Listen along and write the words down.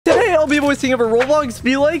voicing over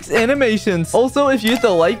Roblox Animations. Also, if you hit the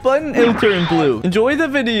like button, it'll turn blue. Enjoy the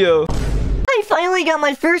video. I finally got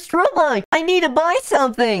my first Robux. I need to buy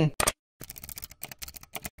something.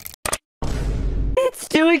 It's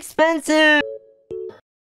too expensive.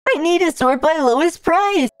 I need to sort by lowest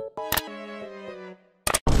price.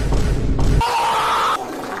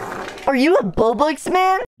 Are you a Robux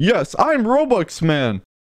man? Yes, I'm Robux man.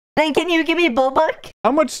 Then can you give me Robux?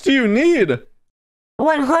 How much do you need?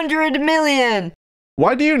 100 million.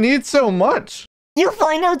 Why do you need so much? You'll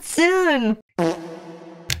find out soon.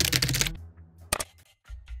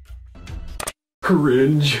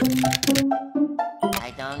 Cringe.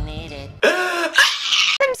 I don't need it.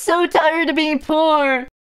 I'm so tired of being poor.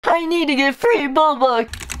 I need to get free Robux.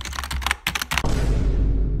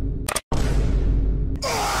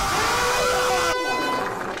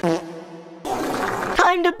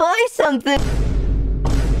 Time to buy something.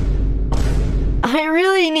 I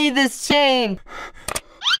really need this chain.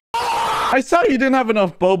 I saw you didn't have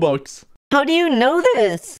enough Robux. How do you know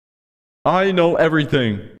this? I know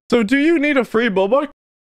everything. So do you need a free Robux?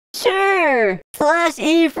 Sure. Slash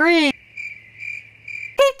E free.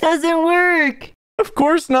 It doesn't work. Of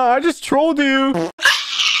course not. I just trolled you.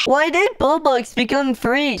 Why did Robux become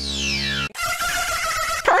free?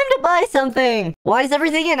 Time to buy something. Why is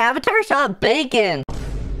everything in Avatar Shop bacon?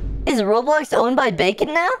 Is Roblox owned by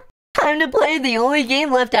Bacon now? Time to play the only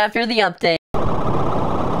game left after the update.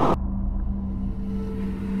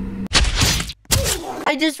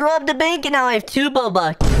 I just robbed a bank and now I have 2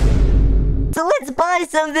 Robux. So let's buy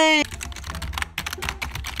something.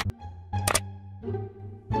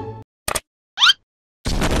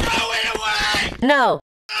 Throw it away! No.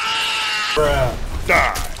 Bruh.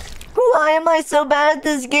 Die. Why am I so bad at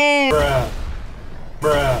this game?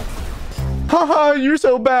 Bruh. Haha, you're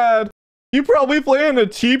so bad. You probably play in a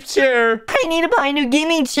cheap chair. I need to buy a new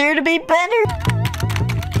gaming chair to be better.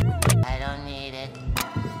 I don't need it.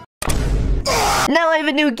 Now I have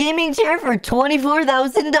a new gaming chair for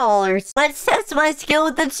 $24,000. Let's test my skill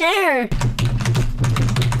with the chair.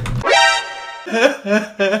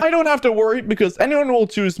 I don't have to worry because anyone will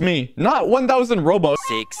choose me, not 1,000 Robux.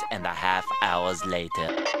 6.5 hours later.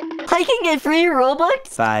 I can get free Robux?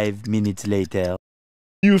 5 minutes later.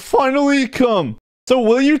 You finally come. So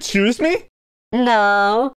will you choose me?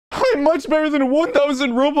 No. I'm much better than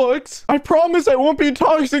 1,000 Robux. I promise I won't be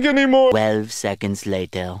toxic anymore. 12 seconds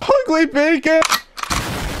later. Ugly bacon.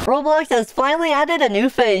 Roblox has finally added a new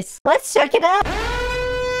face. Let's check it out.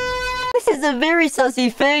 This is a very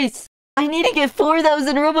sussy face. I need to get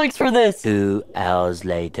 4,000 Robux for this. 2 hours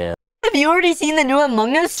later. Have you already seen the new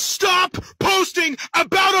Among Us? Stop posting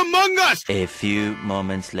about Among Us! A few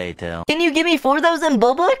moments later. Can you give me 4,000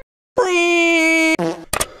 Robux? Please.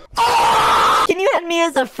 Can you add me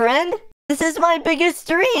as a friend? This is my biggest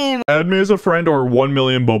dream. Add me as a friend or 1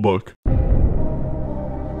 million Robux.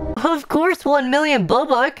 Of course, 1 million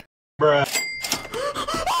Robux. Bruh.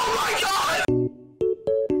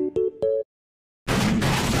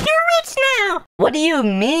 You're rich now. What do you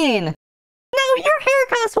mean? Now your hair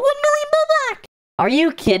costs 1 million Robux. Are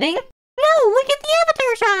you kidding? No, look at the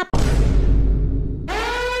Avatar Shop.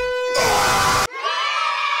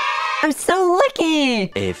 I'm so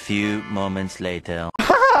lucky. A few moments later.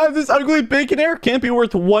 Haha, this ugly bacon hair can't be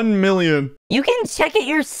worth 1 million. You can check it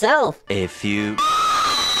yourself. A few.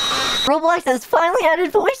 Roblox has finally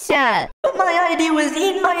added voice chat. But my ID was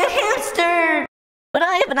eaten by a hamster. But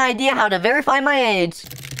I have an idea how to verify my age.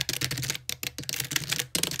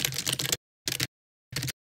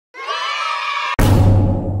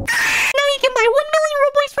 Now you can buy 1 million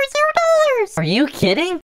Robux for $0. Are you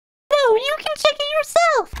kidding? No, you can check it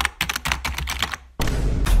yourself.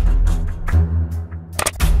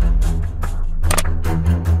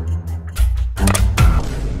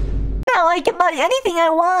 Now I can buy anything I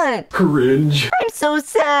want. Cringe. I'm so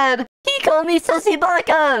sad. He called me Sussy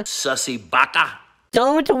Baka. Sussy baka.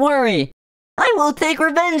 Don't worry. I will take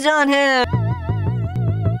revenge on him.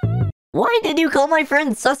 Why did you call my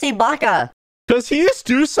friend Sussy Baka? Cause he is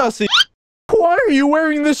too sussy. Why are you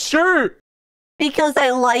wearing this shirt? Because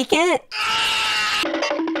I like it.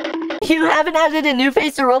 You haven't added a new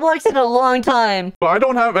face to Roblox in a long time. But I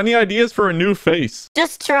don't have any ideas for a new face.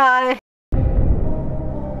 Just try.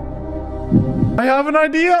 I have an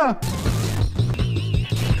idea.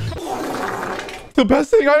 The best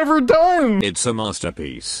thing I ever done. It's a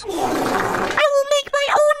masterpiece. I will make my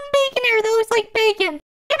own bacon hair that looks like bacon.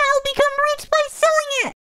 And I'll become rich by selling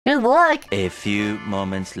it. Good luck. A few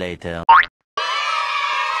moments later. I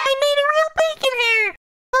made a real bacon hair.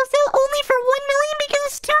 I'll sell only for 1 million because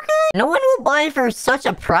it's too good. No one will buy it for such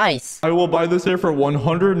a price. I will buy this hair for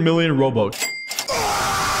 100 million Robux.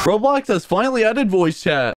 Roblox has finally added voice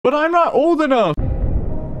chat, but I'm not old enough.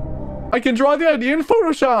 I can draw the ID in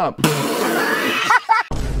Photoshop.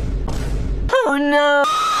 Oh no!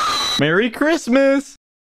 Merry Christmas.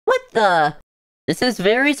 What the? This is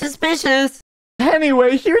very suspicious.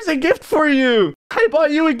 Anyway, here's a gift for you. I bought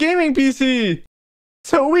you a gaming PC,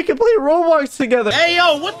 so we can play Roblox together. Hey,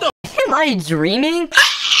 yo, what the? Am I dreaming? What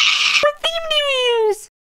theme do you use?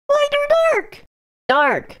 Light or dark?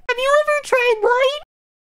 Dark. Have you ever tried light?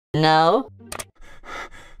 No.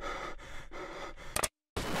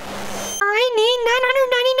 I need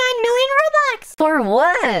 999 million Robux. For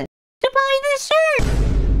what? To buy this shirt.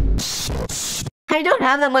 I don't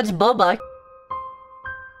have that much Robux.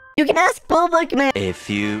 You can ask Robux man. A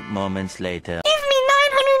few moments later. Give me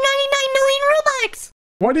 999 million Robux.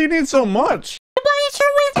 Why do you need so much? To buy a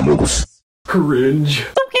shirt with. Cringe.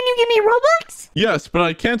 So can you give me Robux? Yes, but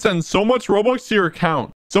I can't send so much Robux to your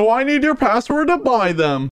account, so I need your password to buy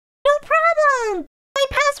them. No problem. My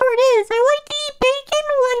password is I like to eat bacon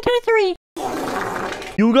 1, 2, 3.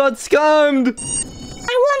 You got scammed.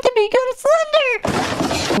 I want to become slender.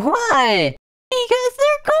 Why? Because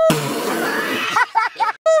they're cool.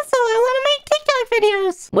 Also, I want to make TikTok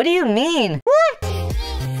videos. What do you mean? What?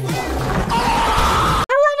 I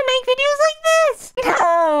want to make videos like this.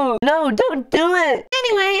 No. No, don't do it.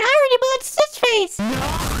 Anyway, I already bought Stitch Face.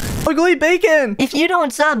 Ugly bacon. If you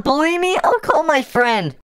don't stop bullying me, I'll call my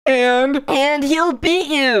friend. And He'll beat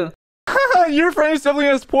you. your friend is definitely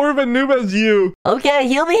as poor of a noob as you. Okay,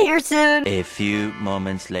 he'll be here soon. A few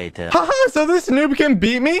moments later. Haha, so this noob can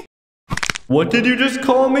beat me? What did you just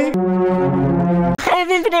call me? I have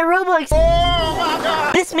infinite Robux. Oh my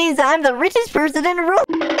God. This means I'm the richest person in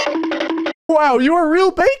Roblox. Wow, you are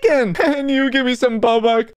real bacon. And you give me some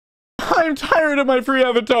Robux. I'm tired of my free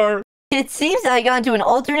avatar. It seems I got into an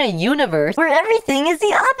alternate universe where everything is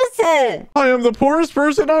the opposite. I am the poorest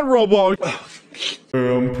person on Roblox.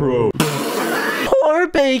 I'm pro. Poor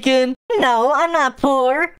bacon. No, I'm not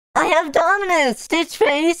poor. I have dominance, Stitch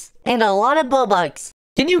Face, and a lot of Robux.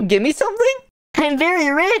 Can you give me something? I'm very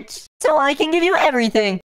rich, so I can give you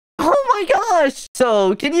everything. Oh my gosh.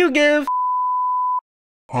 So, can you give...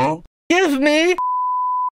 Huh? Give me...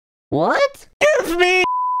 What? Give me...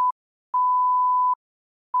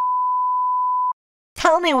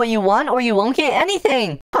 Tell me what you want or you won't get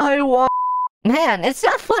anything. I want... Man, it's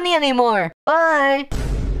not funny anymore. Bye.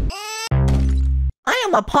 I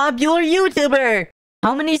am a popular YouTuber.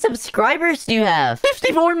 How many subscribers do you have?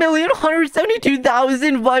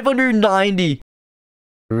 54,172,590.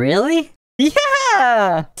 Really?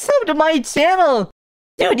 Yeah! Sub to my channel!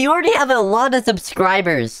 Dude, you already have a lot of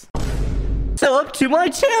subscribers. Sub to my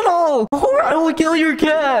channel! Or I will kill your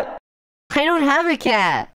cat! I don't have a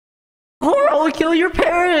cat. Or I will kill your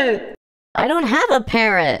parrot! I don't have a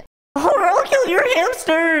parrot. Or I'll kill your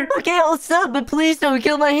hamster! Okay, I'll sub, but please don't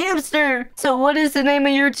kill my hamster. So what is the name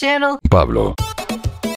of your channel? Pablo.